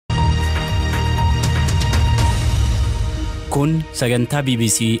Kun Sagaanta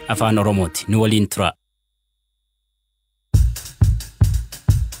BBC afaan Oromooti. Nu waliin tura.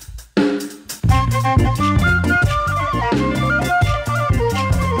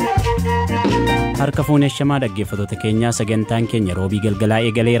 Harka fuunee shamaa dhaggeeffattoota keenyaa sagantaan keenya roobii galgalaa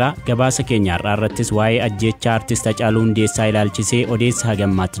eegaleera. Gabaasa keenya har'aa irrattis waa'ee ajjeechaa artist Hacaaluu Hundeessaa ilaalchisee odeessa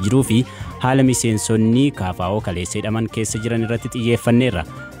hagammaatti jiruu fi haala miseensonni KFO kaleessa hidhaman keessa jiran irratti xiyyeeffanneerra.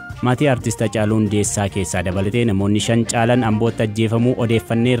 Maatii artist Hacaaluu Hundeessaa keessaa dabalatee namoonni 5 caalan Ambootti ajjeefamuu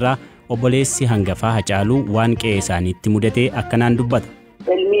odeeffanneerra. Obboleessi hangafaa Hacaaluu waan qe'ee isaaniitti mudatee akkanaan dubbata.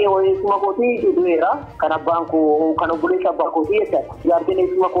 Ilmi ho'isuma kootii du'eera. Kan abbaan koo kan obboleessa abbaa kootii jechuudha. Jaartiin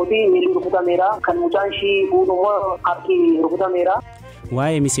ho'isuma kootii miilli rukutameera. Kan mucaan ishii fuudhuma harki rukutameera.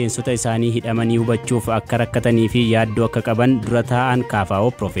 Waa'ee miseensota isaanii hidhamanii hubachuuf akka rakkatanii fi yaaddoo akka qaban dura taa'an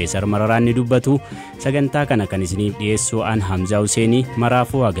KFO Profeesar Mararaan ni dubbatu. Sagantaa kana kan isiniif dhiyeessu an Hamza Huseenii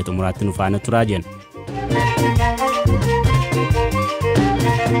maraafuu haga xumuraatti nu faana turaa jenna.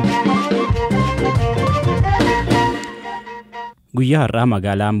 Guyyaa har'aa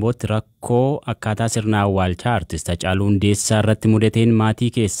magaalaa Ambootti rakkoo akkaataa sirna awwaalchaa artist Hacaaluu Hundeessaa irratti mudateen maatii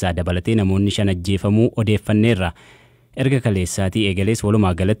keessaa dabalatee namoonni 5 ajjeefamuu odeeffanneerra. Erga kaleessaatii eegalees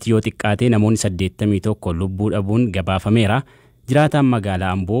walumaa galatti yoo xiqqaatee namoonni 81 lubbuu dhabuun gabaafameera. Jiraataan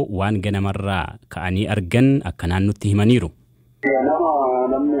magaalaa Amboo waan ganamarraa ka'anii argan akkanaan nutti himaniiru.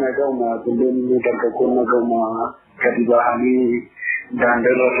 Namni nagahuma kulleenni dargaggoon nagahuma gadi bahanii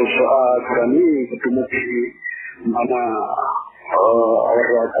daandiirra socho'aa turanii guddumatti mana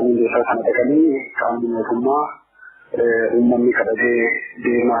warra Hundeessaa kana dhaqanii qaamni mootummaa uummanni kadhatee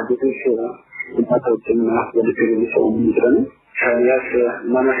deemaa jirus uummata wajjin walitti hidhamiinsa uumanii jiran. Isaaniis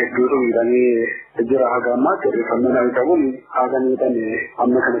mana hedduutu miidhamee jira haga ammaatti odeeffannoo namni qabuun haga miidhame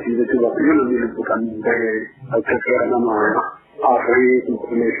amma kana fiigachuu baatanii namni lubbuu kan bahe akka nama afurii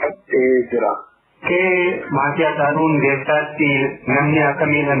qulqulleeffatee jira. Maatii Hacaaluu Hundeessaatti namni akka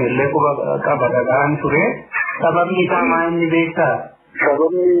miidhame illee quba qaba dhagaan ture. Sababni isaa maal inni beektaa?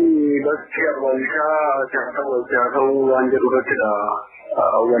 Sababni bakki awwaalchaa ta'uu waan jedhu irrattidha.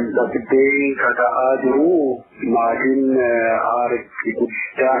 Wanta dibbee kaka'aa jiru maatiin aaritti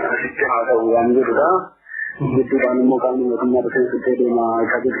guddaan asitti haa ta'u waan jedhudha. Gidduudhaan immoo qaamni mootummaa dhufee deemaa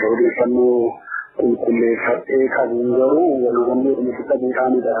akka jirtu odeeffannoo qulqulleeffatee qabuun garuu walhubannoo dhumatti dhabuu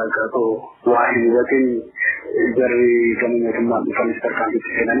isaaniidha. Akkasoo waa hin hubatiin jarri kan mootummaan dhufanis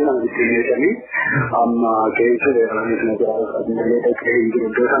tarkaanfitti seenanii nama itti meeshanii amma keessa deemanii na jira dhaqee hin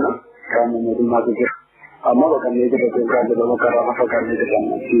jiru iddoo sana qaama mootummaatu jira. Amma bakannee jirra gurguraan jedhama karaa fakkaannee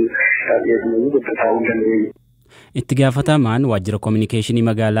jedhamatti dhageessanii guddataa hin dandeenye. Itti gaafatamaan waajjira kominikeeshinii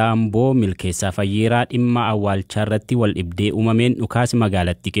magaalaa Amboo Milkeessaa Fayyeeraa dhimma awwaalchaa irratti wal dhibdee uumameen dhukaasi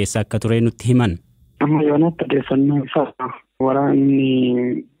magaalattii keessa akka ture nutti himan. Amma yoonatti odeeffannoo isaa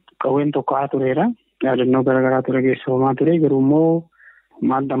waraanni qawween tokko haa tureera. Yaadannoo garaagaraa ture geessifamaa ture. Garuu immoo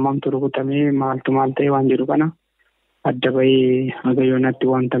maal dammamtu rukutamee maaltu maal ta'e waan jedhu kana adda bahee haga yoonatti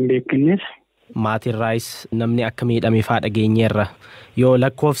wanta hin beekinneef. Maatirraayis namni akka miidhame faa dhageenyeerra. Yoo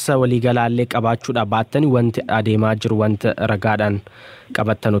lakkoofsa waliigalaallee qabaachuudha baattani wanti adeemaa jiru wanta ragaadhaan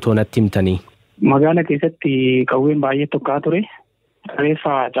qabattan otoo natti himtanii. Magaala keessatti qawween baay'ee tokkaa ture.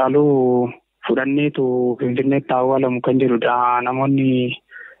 Reeffa Hacaaluu fudhanneetu Finfinneetti awwaalamu kan jedhudha. Namoonni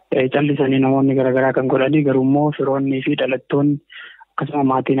callisanii namoonni garaagaraa kan godhanii garuu immoo firoonnii fi dhalattoonni akkasuma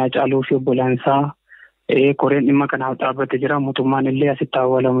maatiin Hacaaluu fi obbolaansaa koreen dhimma kanaaf dhaabbate jira. Mootummaan illee asitti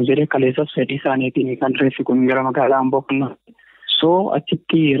awwaalamu jedhee kaleessas fedhii isaaniitiin kan reeffi kun gara magaalaa Amboo kan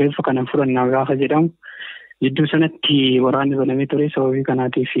achitti reeffa kana fudhannaa gaafa jedhamu jidduu sanatti waraanni banamee ture. Sababii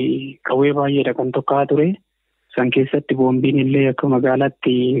kanaatiif qawwee baay'eedha kan tokkaa ture. San keessatti boombiin illee akka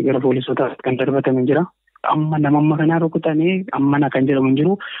magaalaatti gara poolisootaatti kan darbatame jira. Amma nama kanaa rukutame ammana kan jedhamu hin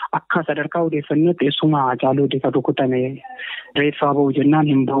jiru. Akka sadarkaa odeeffannoo teessuma Hacaaluu kan rukutame reeffaa ba'u jennaan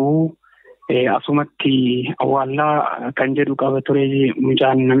hin ba'u. Asumatti awwaallaa kan jedhu qaba ture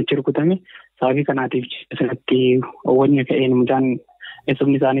mucaan namichi rukutame. Sababii kanaatiif asirratti wanni ka'een mucaan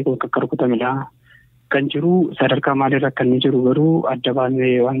eessumni isaanii akka rukutamedha kan jiru. Sadarkaa maalirra kan jiru garuu adda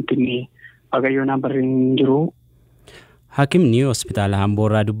baasee wanti inni waaqayyoon barri hin jiru. Haakimni hospitaala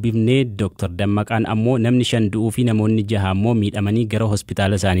Amboorraa dubbifnee Dr. Dammaqaan ammoo namni 5 du'uu fi namoonni 6 ammoo miidhamanii gara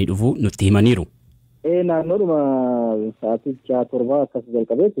hospitaala isaanii dhufu nutti himaniiru. Naannoodhuma sa'aatii 7 akkas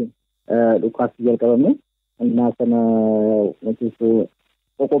jalqabeeti. Dhukaasni jalqabame innaa sana nuti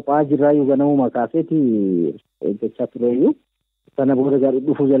qophaa'aa jirraa yoo ganamuma kaaseeti eeggachaa tureeyyuu sana booda gaarii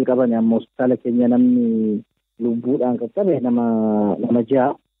dhufuu jalqaban amma hospitaala keenya namni lubbuudhaan qaqqabe nama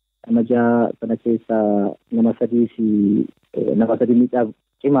 6 sana keessaa nama 3 miidhaa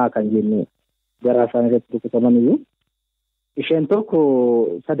cimaa kan jennu garaa isaanii irratti rukutaman iyyuu isheen tokko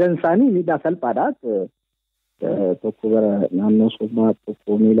 3 isaanii miidhaa salphaadha. tokko gara naannoo sobbaa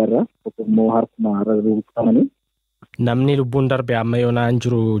tokko miilarra tokko immoo harkuma irra rukutamanii. Namni lubbuun darbe amma yoonaan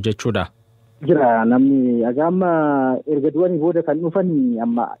jiru jechuudha. Jira namni agaama erga du'anii booda kan dhufan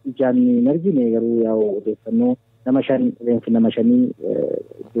amma ijaan hin argine garuu yaa odeeffannoo nama shanii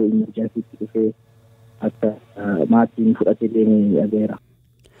iddoo emergensiitti dhufee akka maatiin fudhatee deemee adeera.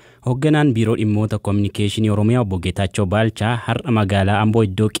 Hoogganaan biiroo dhimmoota kominikeeshinii Oromiyaa obbo Geetaachoo Baalchaa har'a magaalaa Amboo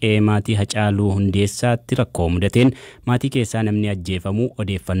iddoo qe'ee maatii Hacaaluu Hundeessaatti rakkoo mudateen maatii keessaa namni ajjeefamuu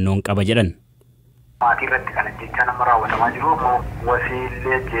odeeffannoon qaba jedhan. Maatii irratti kan ajjechaa nama raawwatamaa jiru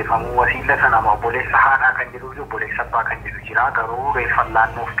wasiillee ajjeefamuu wasiila sana obboleessa haadhaa kan jedhuu fi obboleessa abbaa kan jedhu jira garuu reeffan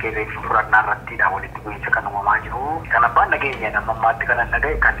laannoof reeffa fudhannaa irrattidha walitti bu'iinsa kan uumamaa jiru. Kan abbaan nageenya nama ammaatti kan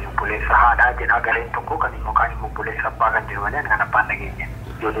naga'e kan obboleessa haadhaa jedhaa gareen tokko kan immoo obboleessa abbaa kan jedhu malee kan abbaan nageenya.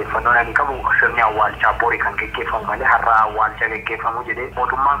 Odeeffannoo ani qabu sirni awwaalchaa borii kan geggeeffamu malee har'a awwaalcha geggeeffamu jedhee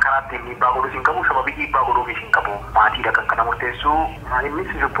mootummaan karaatti dhiibbaa godhuu hin qabu sababii dhiibbaa godhuu hin qabu maatiidha kan kana murteessu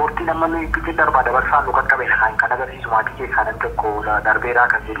innis riippoortii nama nuyi darbaa dabarsaan nu qaqqabeera kan agarsiisu maatii keessaa namni tokko darbeeraa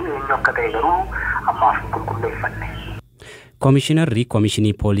kan jedhu eenyu akka ta'e garuu ammaaf hin qulqulleeffanne. Koomishinarri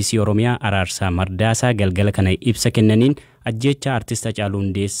Koomishinii Poolisii Oromiyaa Araarsaa Mardaasaa galgala kana ibsa kennaniin ajjecha artist Hacaaluu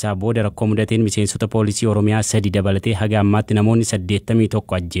Hundeessaa booda rakkoo mudateen miseensota Poolisii Oromiyaa 3 dabalatee haga ammaatti namoonni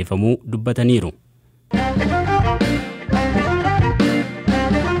 81 ajjeefamuu dubbataniiru.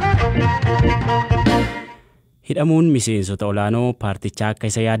 Hidhamuun miseensota olaanoo paartichaa akka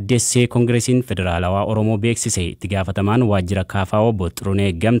isa yaaddessee Koongireesiin Federaalawaa Oromoo beeksise itti gaafatamaan waajjira KFO obbo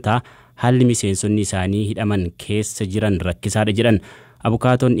Xurunee Gamtaa haalli miseensonni isaanii hidhaman keessa jiran rakkisaadha jedhan.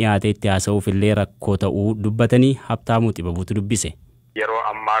 Abukaatoon dhiyaatee itti haasa'uuf illee rakkoo ta'uu dubbatanii Habtaamuu Xibabuutu dubbise. Yeroo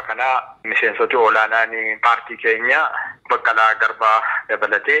ammaa kana miseensoti olaanaan paartii keenya Baqqalaa Garbaa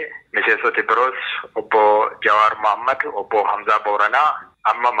dabalatee miseensoti biroos obbo Jawaar Mohammad, obbo Hamzaa Booranaa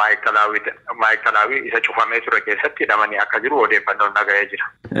amma maayikalaawii isa cufamee ture keessatti hidhamanii akka jiru odeeffannoon dhaga'ee jira.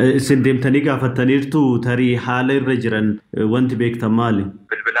 Isin deemtanii gaafattaniirtu tarii haala irra jiran wanti beektan maali?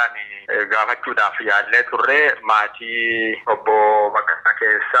 Bilbilaan gaafachuudhaaf yaallee turre maatii obbo Baqqalaa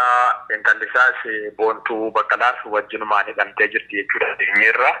keessaa intalli isaas Boontuu Baqqalaas wajjinumaan hidhamtee jirti jechuudha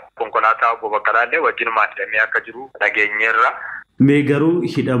dhageenyeerra. Konkolaataa obbo Baqqalaa illee wajjinumaan hidhamee akka jiru dhageenyeerra. Mee garuu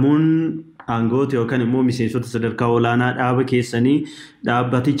hidhamuun aangoota yookaan immoo miseensota sadarkaa olaanaa dhaaba keessanii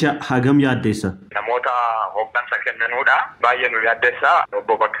dhaabbaticha hagam yaaddeessa? Namoota hooggansa kennanuudha. Baay'ee nu yaaddeessa.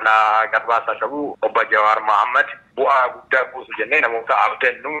 Obbo Baqqalaa Garbaa Sassabuu, obbo Jawaar Mohammad bu'aa guddaa buusu jennee namoota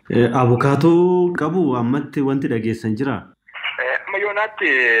abdannu. Abukaatoo qabu ammatti wanti dhageessan jira? Mayoonaatti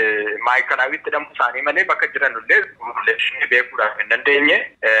maayikalaawwitti hidhamuu isaanii malee bakka jiran illee mul'isanii beekuudhaaf hin dandeenye.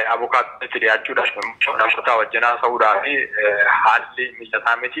 Abukaatootti dhiyaachuudhaaf namoota wajjin haasa'uudhaaf haalli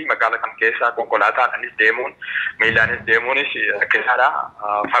mijataa miti magaalaa kan keessaa konkolaataadhaanis deemuun miilaanis deemuunis rakkisaadha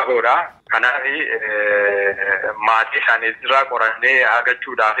fagoodha. Kanaaf maatii isaanii irraa qorannee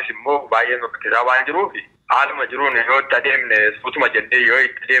argachuudhaafis immoo baay'ee rakkisaa waan jiruuf haaluma jiruun yoo itti adeemne suutuma jennee yoo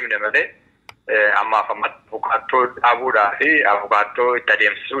itti deemne malee ammaaf abukaattoo dhaabuudhaa fi abukaattoo itti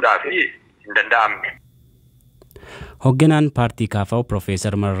adeemsisuudhaaf hin danda'amne. Hoogganaan paartii KFO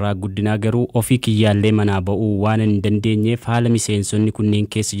Profeesar Mararaa Guddinaa garuu ofii kiyyaallee manaa ba'uu waan hin dandeenyeef haala miseensonni kunneen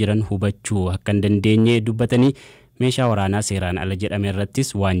keessa jiran hubachuu akka hin dandeenye dubbatanii meeshaa waraanaa seeraan ala jedhame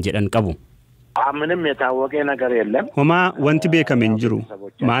irrattis waan jedhan qabu. ምንም የታወቀ ነገር የለም ሆማ ወንቲ ቤከመን ጅሩ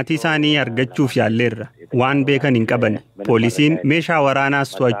ማቲ ሳኒ አርገቹፍ ያለራ ዋን ቤከን እንቀበን ፖሊሲን ሜሻ ወራና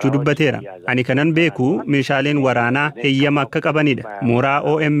አስተዋቹ ዱበቴራ አኒ ከነን ቤኩ ሜሻሌን ወራና ሄየማ ከቀበኒደ ሞራ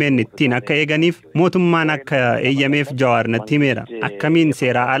ኦኤምኤን ቲን አከ ኤገኒፍ ሞቱማን አከ ኤየሜፍ ጃዋርነት ቲሜራ አከሚን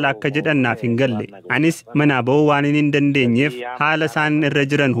ሴራ አላ ከጀደና ፊንገለ አኒስ መናበው ዋንን እንደንደኝፍ ሃለሳን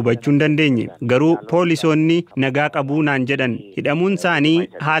ረጅረን ሁበቹ እንደንደኝ ገሩ ፖሊሶኒ ነጋ ቀቡናን ጀደን ሂደሙን ሳኒ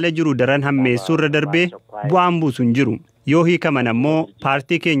ሃለ ጅሩ ደረን ሐሜ ሱረ ደርቤ bu'aan buusun jiru yoo hiikaman ammoo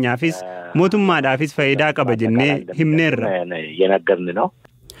paartii keenyaafis mootummaadhaafis faayidaa qaba jennee himneerra.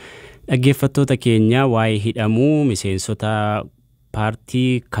 Dhaggeeffattoota keenya waa'ee hidhamuu miseensota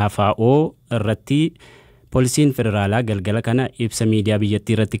paartii KFO irratti poolisiin federaalaa galgala kana ibsa miidiyaa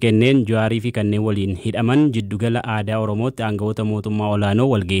biyyattii irratti kenneen Jawaarii fi kanneen waliin hidhaman jiddugala aadaa Oromootti aangawoota mootummaa olaanoo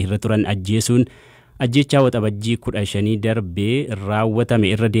walgahii irra turan ajjeesuun ajjechaa waxabajjii 15 darbee raawwatame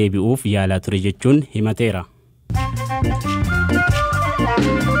irra deebi'uuf yaalaa ture jechuun himateera.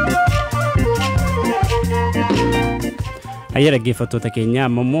 Ayya dhaggeeffattoota keenya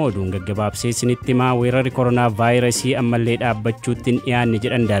ammoo oduun gaggabaabsee isinitti himaa weerarri koronaa vaayirasii ammallee dhaabbachuutti hin dhiyaanne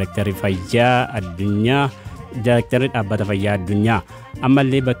jedhan Daayirektarri dhaabbata fayyaa addunyaa.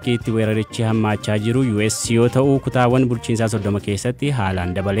 Ammallee bakkeetti weerarichi hammaachaa jiru US yoo ta'u kutaawwan bulchiinsaa 30 keessatti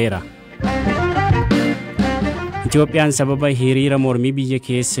haalaan dabaleera. Itoophiyaan sababa hiriira mormii biyya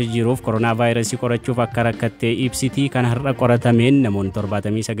keessa jiruuf koronaa vaayirasii qorachuuf akka rakkattee ibsiti. Kan har'a qoratameen namoonni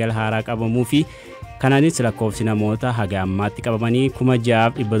 79 haaraa qabamuu fi kanaanis lakkoofsi namoota haga ammaatti qabamanii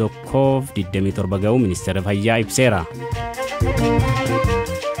 6,127 ga'u ministeera fayyaa ibseera.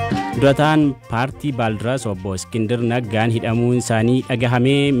 Durataan paartii Baaldiraas obbo Iskindir Naggaan hidhamuun isaanii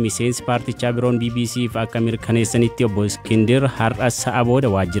dhagahamee miseensi paartichaa biroon BBC'f akka mirkaneessanitti obbo Iskindir har'a sa'a booda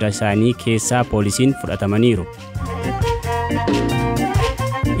waajjira isaanii keessaa poolisiin fudhatamaniiru.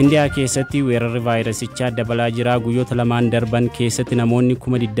 Indiyaa keessatti weerarri vaayirasichaa dabalaa jira. Guyyoota lamaan darban keessatti namoonni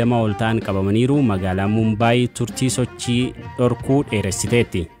 20,000 ol ta'an qabamaniiru. Magaalaa Mumbaay turtii sochii dhorkuu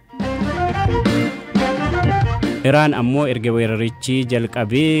dheeressiteetti. Iraan ammoo erga weerarichi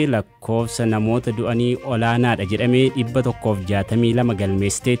jalqabee lakkoofsa namoota du'anii olaanaadha jedhamee 162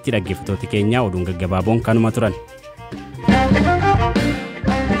 galmeessiteetti. Dhaggeeffattoota keenya oduun gaggabaaboon kanuma turan.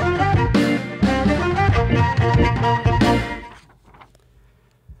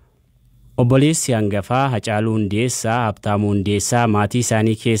 Obboleessi hangafaa Hacaaluu Hundeessaa Habtaamuu Hundeessaa maatii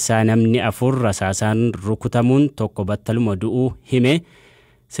isaanii keessaa namni 4 rasaasaan rukutamuun tokko battaluma du'uu hime.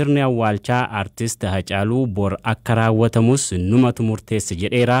 Sirni awwaalchaa artist Hacaaluu bor akka raawwatamus numatu murteesse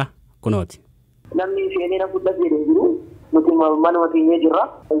jedheera kunooti. Namni seenaa guddaa jedhee jiru nuti manuma teenyee jirra.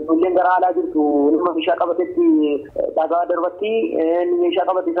 Ijoolleen gara alaa jirtu nama meeshaa qabatetti dhagaa darbatti meeshaa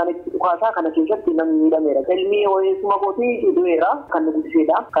qabate isaanitti dhukaasaa kana keessatti namni miidhameera. Ilmi ho'eessuma kootii du'eera kan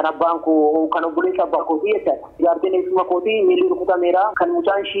guddiseedha. Kan abbaan koo kan obboleessa abbaa kootii jechaadha. Jaartiin eessuma kootii miilli rukutameera. Kan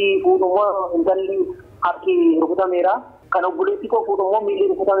mucaan ishii fuudhummoo intalli harki rukutameera. Kan obboleettii koo fuudhummoo miilli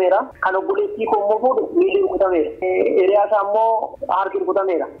rukutameera. Kan obboleettii koo immoo fuudhu miilli rukutameera. Hiriyaasa immoo harki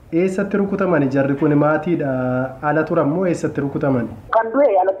rukutameera. Eessatti rukutaman jarri kun maatiidha? Ala turan moo eessatti rukutaman? Kan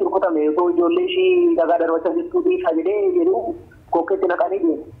du'e alatti rukutame. Ijoollee ishii dhagaa darbachaa jirtuuti sajidee jedhu kokkeetti naqanii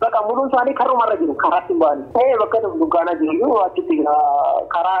deemu. Bakka muluun isaanii karrumarra jiru. Karaatti hin ba'anii. Bakka dukkaanaa jiru achitti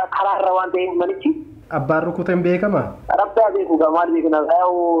karaa irra waan ta'eef manichi. Abbaan rukutan beekama? Rabbaa beeku maal beekna.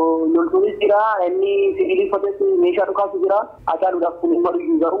 Loltuunis jira, inni sibiilii uffatetti meeshaa dhukaasu jira. Hacaaluudhaaf kun hin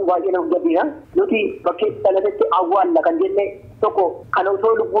malu garuu baay'ee nama gaddina. Nuti bakkeetti dhalatetti awwaalla kan jenne tokko kan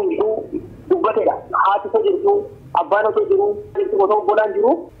osoo lubbuun jiru dubbateedha. Haati osoo jirtu, abbaan osoo jiru, osoo obbolaan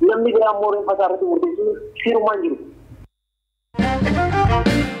jiru, namni biraa immoo reeffa isaa irratti murteessuun fiirumaan jiru.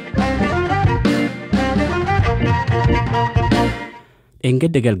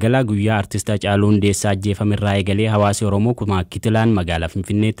 Engedda galgalaa guyyaa artist Hacaaluu Hundeessaa ajjeefamerraa eegalee hawaasi Oromoo kuma Kitilaan magaalaa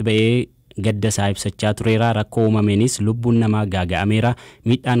Finfinneetti ba'ee gadda isaa ibsachaa tureera. Rakkoo uumameenis lubbuun namaa gaaga'ameera.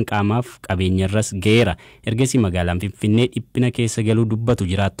 Miidhaan qaamaaf qabeenyarras ga'eera. Ergasii magaalaan Finfinnee dhiphina keessa galuu dubbatu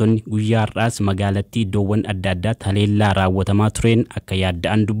jiraattonni guyyaa har'aas magaalattii iddoowwan adda addaatti haleellaa raawwatamaa tureen akka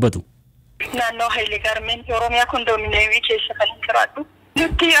yaadda'an dubbatu. Naannoo Hayilee Gaarmeentii Oromiyaa kondominiyeemii keessa kan jiraadhu.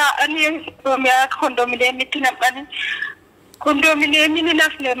 Nuti Oromiyaa kondominiyeemiitti nam'anii kondominiyeemiin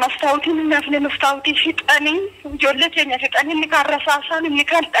nafne mastaawutiin nafne mastaawutii fixanii ijoollee keenya fixanii inni kan rasaasaan inni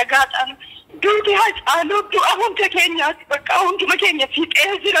kan dhagaadhaan duuti Hacaaluu du'a hunda keenyaati bakka hunduma keenya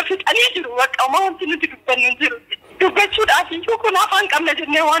fixee jira fixanii jiru bakka wanti nuti dubbannu jiru dubbachuudhaaf iyyuu kun afaan qabna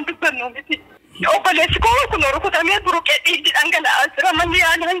jennee waan dubbannu miti. Obboleessi koo kun rukutamee buruqee dhiigni dhangala'aa jira manni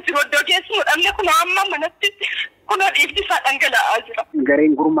yaalaan jiru iddoo geessu dhabne kun amma manatti kun dhiigni isaa dhangala'aa jira.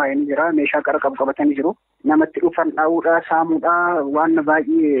 Gareen gurmaa'anii jira meeshaa qara qabatanii jiru. Namatti dhufan dhaa'uudha saamuudha waan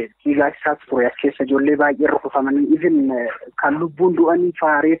baay'ee dhiigaasisaas ture as keessa ijoollee baay'ee rukufamanii even kan lubbuun du'anii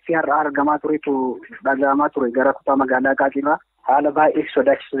faareessi har'a argamaa turetu dhaga'amaa ture gara kutaa magaalaa Qaaqirraa haala baay'ee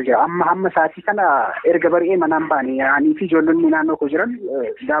sodaachisu jira. Amma sa'aatii kana erga bari'ee manaan baane yaa'anii fi ijoollonni naannoo koo jiran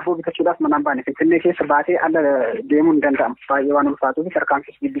daabboo bitachuudhaaf manaan baane Finfinnee keessa baatee ala deemuu hin danda'amu baay'ee waan ulfaatuuf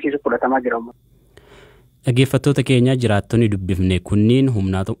tarkaanfii jibbisiisu fudhatamaa jira. Dhaggeeffattoota keenya jiraattonni dubbifne kunniin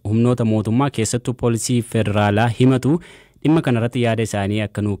humnoota mootummaa keessattuu poolisii federaalaa himatu dhimma kanarratti yaada isaanii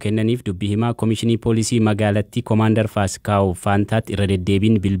akka nuu kennaniif dubbii himaa Komishinii Poolisii Magaalattii Koomaandar Faasikaa'u Faantaatti irra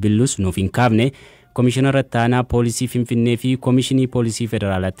deddeebiin bilbillus nuuf hin kaafne. Komishinara itti aanaa Poolisii Finfinnee fi Komishinii Poolisii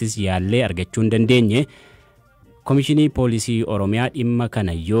Federaalaattis yaallee argachuu hin dandeenye. Komishinii Poolisii Oromiyaa dhimma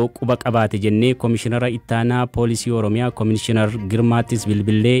kana yoo quba qabaate jennee Komishinara itti aanaa Poolisii Oromiyaa Komishinar Girmaattis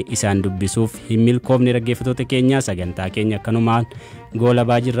bilbilee isaan dubbisuuf hin milkoofne. Dhaggeeffattoota keenya sagantaa keenya akkanumaan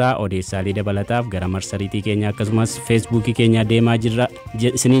goolabaa jirra. Odeessaalee dabalataaf gara marsariitii keenya akkasumas feesbuukii keenya deemaa jirra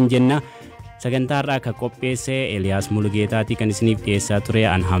isiniin jenna. Sagantaa har'aa akka qopheesse Eliyaas Mulugeetaatii kan isiniif dhiyeessaa ture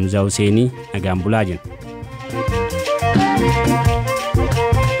an Hamzaa Huseenii nagaan bulaa jenna.